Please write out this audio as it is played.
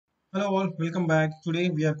Hello all, welcome back. Today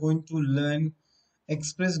we are going to learn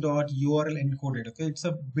express.url encoded. Okay, it's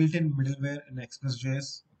a built-in middleware in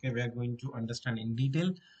expressjs. Okay, we are going to understand in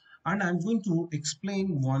detail, and I'm going to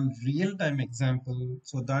explain one real-time example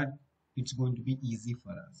so that it's going to be easy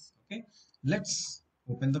for us. Okay, let's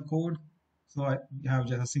open the code. So I have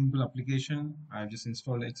just a simple application. I've just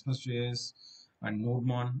installed expressjs and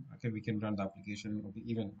nodemon. Okay, we can run the application. Okay,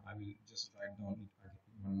 even I will just write down it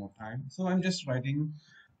one more time. So I'm just writing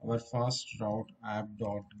our fast route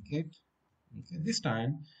app.get. Okay, this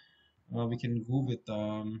time we can go with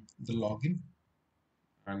the login,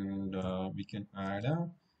 and we can add a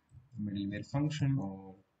middleware function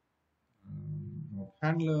or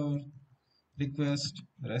handler request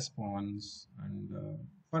response, and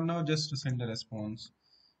for now just to send a response,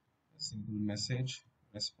 a simple message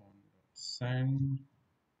respond send,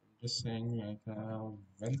 just saying like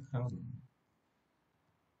welcome.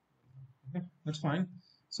 Okay, that's fine.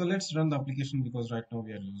 So let's run the application because right now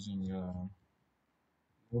we are using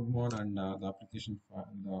node1, and the application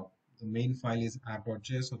file, the main file is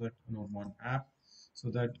app.js, so that node1 app, so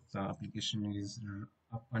that the application is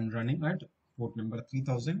up and running at port number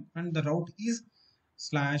 3000, and the route is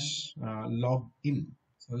slash login.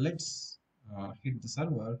 So let's hit the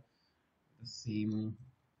server, the same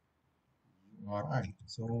URI.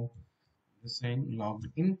 So just saying logged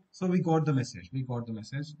in. So we got the message. We got the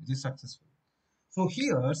message. It is successful. So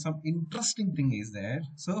here some interesting thing is there.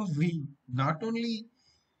 So we not only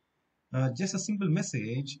just a simple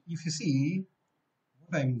message. If you see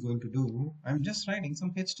what I'm going to do, I'm just writing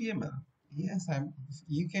some HTML. Yes,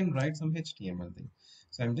 you can write some HTML thing.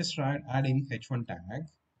 So I'm just adding h1 tag.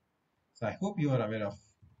 So I hope you are aware of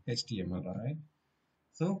HTML, right?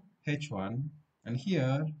 So h1, and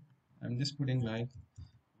here I'm just putting like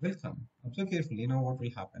welcome. Observe carefully. Now what will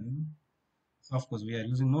happen? So of course we are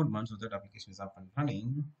using node1, so that application is up and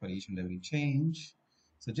running for each and every change.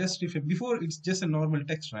 So just if before it's just a normal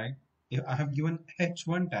text, right? If I have given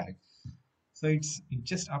h1 tag, so it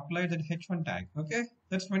just applied that h1 tag. Okay,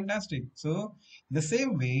 that's fantastic. So the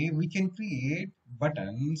same way we can create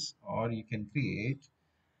buttons, or you can create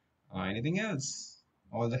anything else,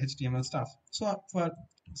 all the HTML stuff. So for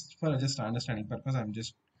just understanding purpose, I'm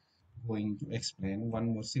just going to explain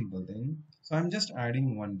one more simple thing. So I'm just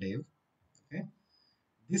adding one div. Okay,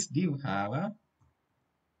 this div have a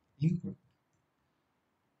input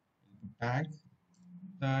tag,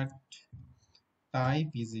 that type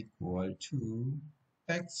is equal to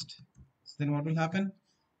text. So then what will happen?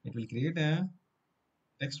 It will create a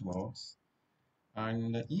text box,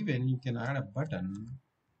 and even you can add a button.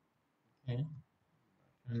 Okay,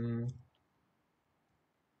 and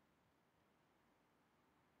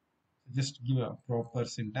just give a proper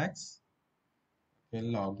syntax. Okay,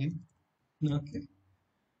 login. Okay,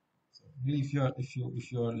 so really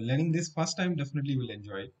if you're learning this first time, definitely will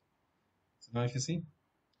enjoy it. So now if you see,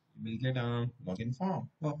 you will get a login form.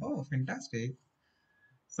 Oh, fantastic.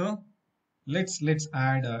 So let's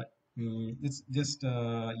add a it's just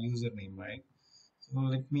a username, right? So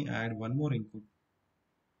let me add one more input.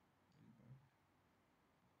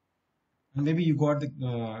 And maybe you got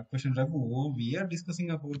the question, Raghu. We are discussing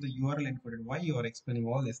about the URL encoded. Why you are explaining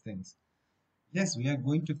all these things? Yes, we are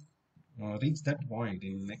going to reach that point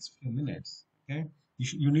in next few minutes. Okay,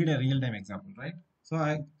 you need a real-time example, right? So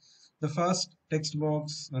the first text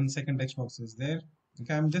box and second text box is there.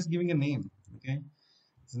 Okay, I'm just giving a name. Okay,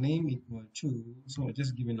 its name equal to, so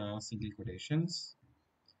just giving a single quotations,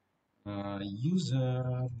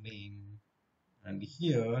 user name, and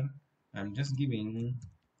here I'm just giving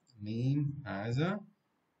name as a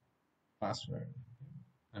password.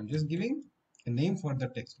 I'm just giving a name for the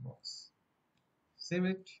text box. Save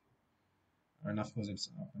it, and of course it's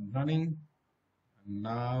up and running. And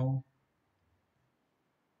now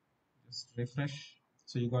just refresh.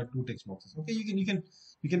 So you got two text boxes. Okay, you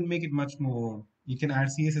can make it much more. You can add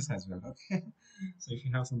CSS as well. Okay, so if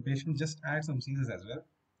you have some patience, just add some CSS as well.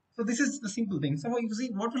 So this is the simple thing. So you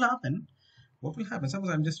see what will happen. What will happen?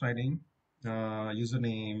 Suppose I'm just writing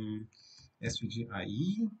username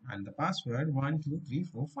SVGIE and the password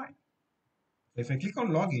 12345. So if I click on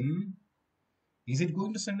login, is it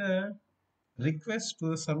going to send a request to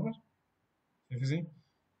the server? If you see,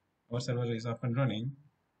 our server is up and running,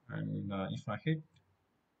 and if I hit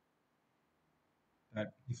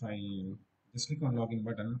that, if I just click on login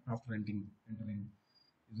button after entering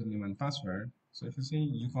username and password, so if you see,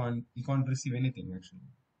 you can't receive anything actually.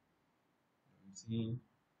 You see,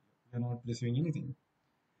 you're not receiving anything.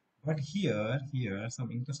 But here some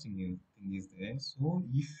interesting thing is there. So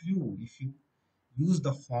if you use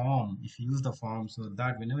the form, so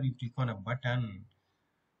that whenever you click on a button,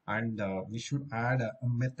 and we should add a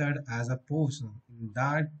method as a post. In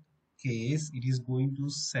that case, it is going to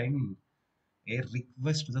send a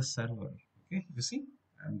request to the server. Okay, you see,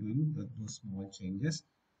 I'm doing those small changes.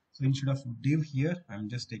 So instead of div here, I'm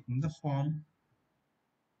just taking the form.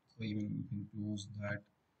 So even you can close that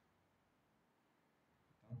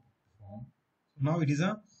form. So now it is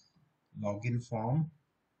a login form,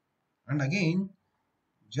 and again,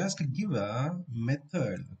 just give a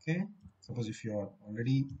method. Okay, suppose if you are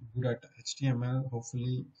already good at HTML,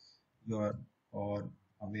 hopefully you are or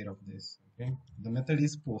aware of this. Okay, the method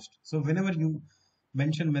is post. So whenever you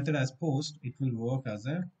mention method as post, it will work as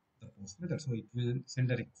a the post method. So it will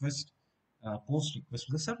send a request, post request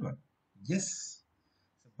to the server. Yes,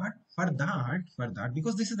 but for that,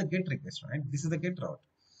 because this is the get request, right? This is the get route.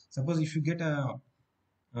 Suppose if you get a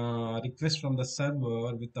request from the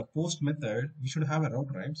server with the post method, we should have a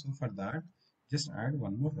route, right? So for that, just add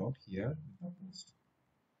one more route here with the post.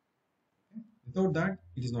 Okay? Without that,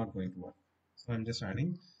 it is not going to work. So I'm just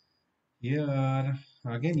adding here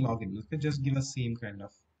again login. Okay, just give us same kind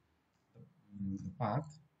of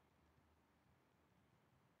path.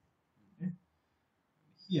 Okay.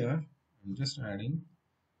 Here I'm just adding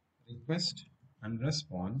request and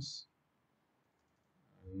response,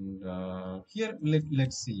 and here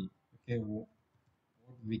let's see. Okay, what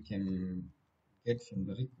we can get from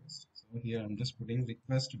the request. So here I'm just putting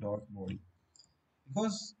request dot body,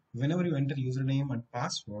 because whenever you enter username and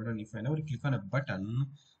password, and if whenever you click on a button,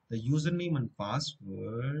 the username and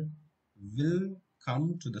password will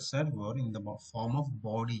come to the server in the form of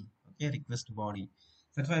body. Okay, request body.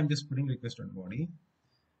 That's why I'm just putting request dot body.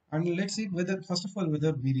 And let's see whether, first of all,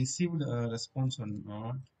 whether we received a response or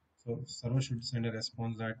not. So server should send a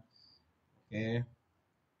response that okay,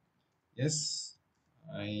 yes,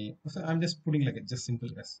 I'm just putting like a just simple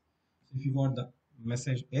yes. So if you got the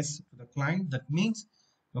message yes to the client, that means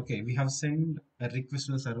okay, we have sent a request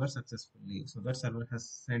to the server successfully. So that server has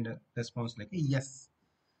sent a response like a yes.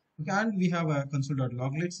 Okay, and we have a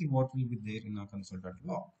console.log. Let's see what will be there in our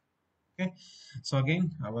console.log. Okay, so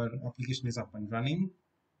again, our application is up and running,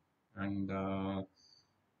 and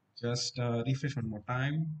just refresh one more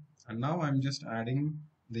time. And now I'm just adding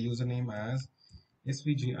the username as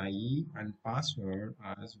SVGIE and password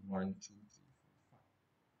as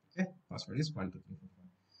 12345. Okay, password is 12345.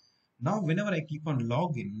 Now, whenever I click on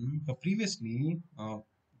login, previously,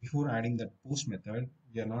 before adding that post method,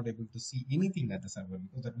 we are not able to see anything at the server,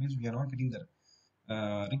 because that means we are not getting the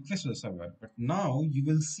request to the server. But now you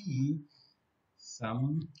will see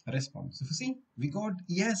some response. If you see, we got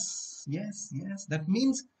yes, yes, yes. That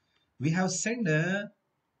means we have sent a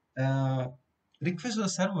uh, request to the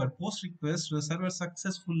server, post request to the server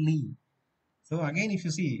successfully. So again, if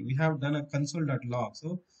you see, we have done a console.log.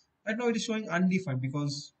 So right now it is showing undefined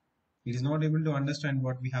because it is not able to understand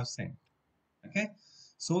what we have sent. Okay.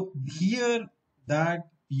 So here that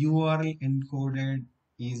URL encoded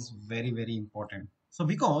is very, very important. So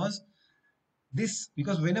because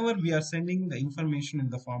whenever we are sending the information in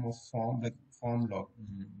the form of form, like form log,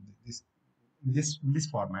 this this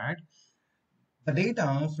format, the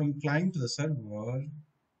data from client to the server,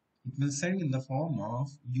 it will send in the form of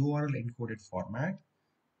URL encoded format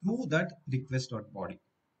to that request.body.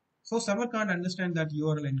 So server can't understand that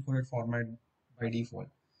URL encoded format by default.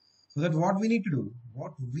 So that what we need to do?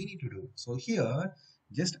 What we need to do? So here,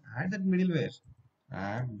 just add that middleware.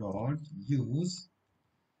 App dot use.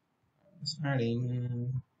 Just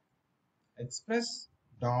adding express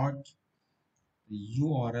dot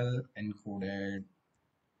URL encoded.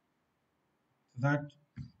 So that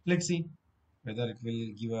let's see whether it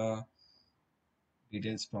will give a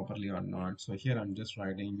details properly or not. So here I'm just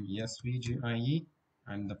writing SVGIE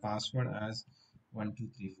and the password as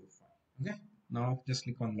 12345. Okay, now just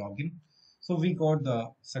click on login. So we got the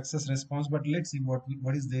success response, but let's see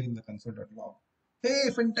what is there in the console.log. Hey,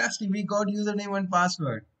 fantastic! We got username and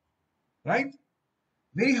password, right?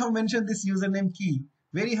 Where you have mentioned this username key,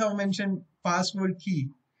 where you have mentioned password key.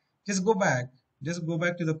 Just go back. Just go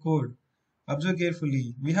back to the code. Observe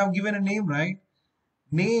carefully. We have given a name, right?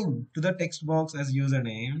 Name to the text box as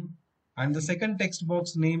username and the second text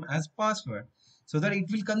box name as password, so that it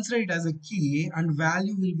will consider it as a key, and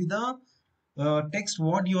value will be the text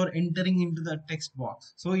what you are entering into the text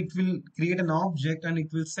box. So it will create an object and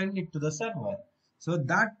it will send it to the server. So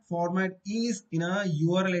that format is in a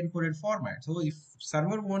URL encoded format. So if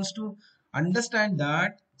server wants to understand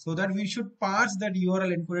that, so that we should parse that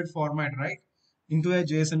URL encoded format, right, into a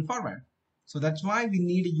JSON format. So that's why we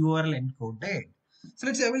need URL encoded. So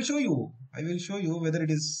let's say I will show you. I will show you whether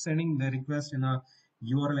it is sending the request in a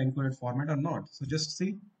URL encoded format or not. So just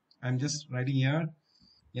see, I'm just writing here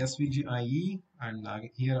SVGIE and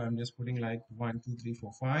here I'm just putting like 1 2 3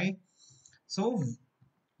 4 5. So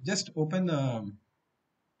just open the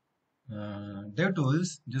dev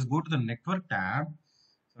tools, just go to the network tab,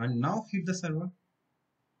 and now hit the server.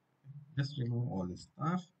 Just remove all this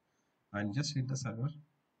stuff and just hit the server.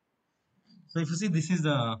 So if you see, this is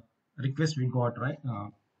the request we got, right?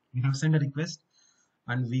 We have sent a request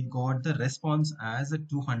and we got the response as a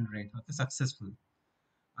 200. Okay, successful.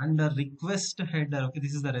 And the request header, okay,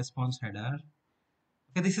 this is the response header.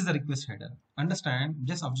 Okay, this is the request header. Understand,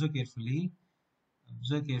 just observe carefully.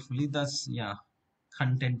 Observe carefully. That's, yeah,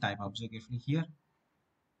 content type. Observe carefully here.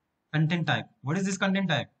 Content type. What is this content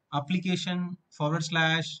type? Application forward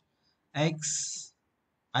slash x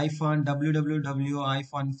hyphen www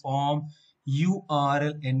hyphen form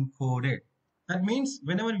URL encoded. That means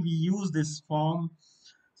whenever we use this form,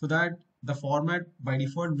 so that the format by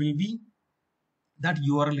default will be that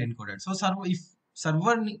URL encoded. So server, if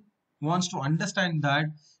server wants to understand that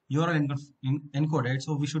URL encoded,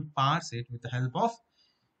 so we should parse it with the help of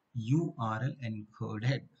URL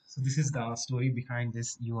encoded. So this is the story behind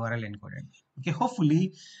this URL encoded. Okay,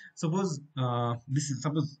 hopefully, suppose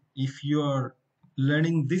if you're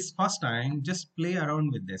learning this first time, just play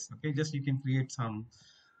around with this. Okay, just you can create some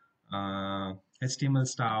uh, HTML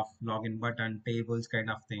stuff, login button, tables, kind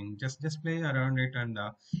of thing. Just play around it and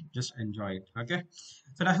just enjoy it. Okay,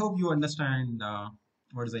 so I hope you understand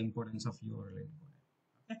what is the importance of URL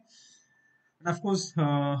encoded. Okay. And of course,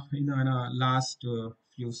 in our last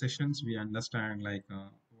few sessions, we understand like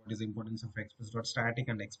what is the importance of express.static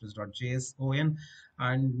and express.json.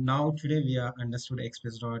 And now today we are understood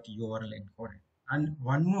express.url encoded. And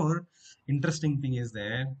one more interesting thing is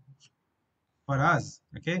there for us,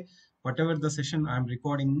 okay? Whatever the session I'm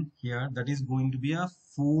recording here, that is going to be a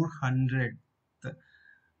 400th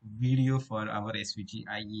video for our SVG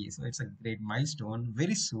IE. So it's a great milestone.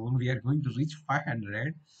 Very soon we are going to reach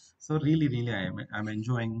 500. So really, I'm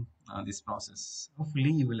enjoying this process.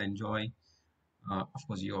 Hopefully you will enjoy, of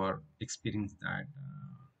course, your experience that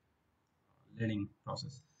learning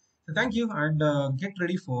process. So thank you, and get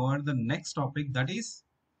ready for the next topic. That is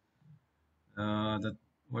the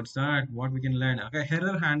what's that? What we can learn? Okay,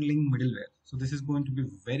 error handling middleware. So this is going to be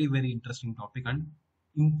very interesting topic and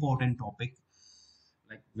important topic.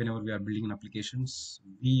 Like whenever we are building an applications,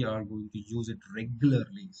 we are going to use it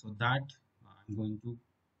regularly. So that I'm going to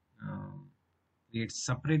um, create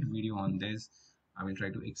separate video on this. I will try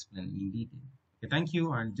to explain in detail. Okay, thank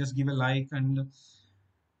you, and just give a like and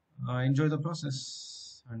enjoy the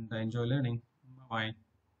process and enjoy learning. Bye bye.